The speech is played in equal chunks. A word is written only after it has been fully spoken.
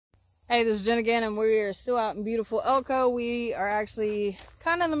Hey, this is Jen again, and we are still out in beautiful Elko. We are actually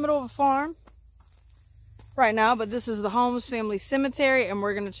kind of in the middle of a farm right now, but this is the Holmes family cemetery, and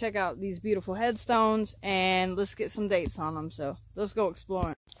we're going to check out these beautiful headstones, and let's get some dates on them. So let's go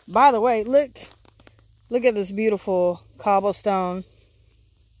exploring. By the way, look at this beautiful cobblestone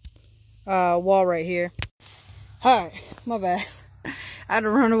wall right here. All right, my bad. I had to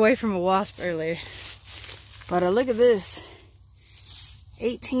run away from a wasp earlier. But look at this.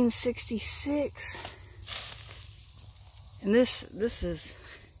 1866. And this is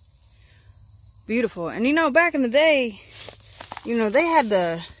beautiful. And you know, back in the day, you know, they had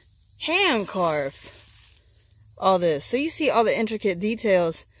to hand carve all this. So you see all the intricate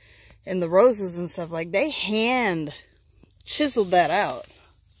details in the roses and stuff. Like, they hand chiseled that out.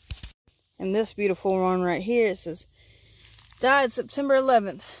 And this beautiful one right here, it says, died September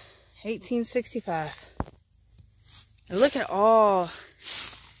 11th, 1865. And look at all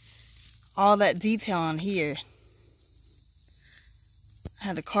that detail on here. I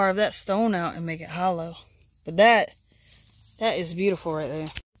had to carve that stone out and make it hollow. But that is beautiful right there.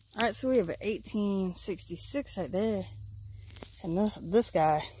 Alright, so we have an 1866 right there. And this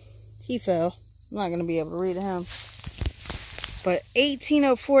guy, he fell. I'm not going to be able to read him. But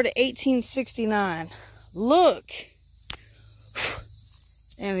 1804 to 1869. Look!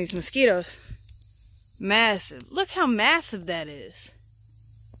 And these mosquitoes. Massive. Look how massive that is.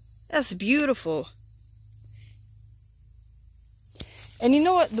 That's beautiful. And you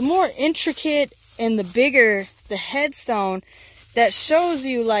know what? The more intricate and the bigger the headstone, that shows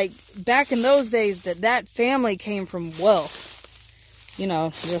you, like, back in those days, that family came from wealth. You know,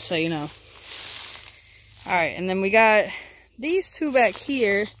 just so you know. Alright, and then we got these two back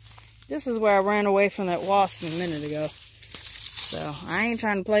here. This is where I ran away from that wasp a minute ago. So, I ain't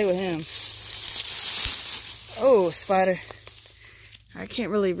trying to play with him. Oh, spider. I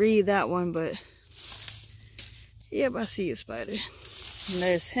can't really read that one, but yep, I see a spider. And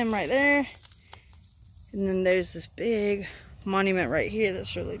there's him right there. And then there's this big monument right here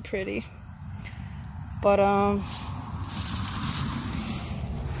that's really pretty. But, I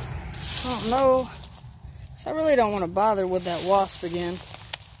don't know. So I really don't want to bother with that wasp again.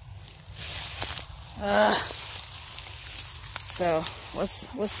 So,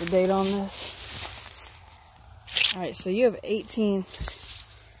 what's the date on this? Alright, so you have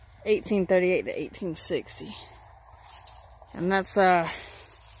 1838 to 1860. And that's the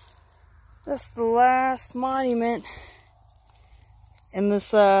last monument in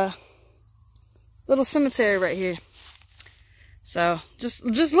this little cemetery right here. So, just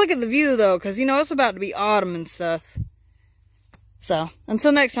look at the view though, because you know it's about to be autumn and stuff. So,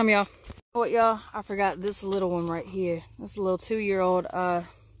 until next time, y'all. What, y'all? I forgot this little one right here. This little 2-year-old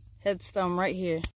headstone right here.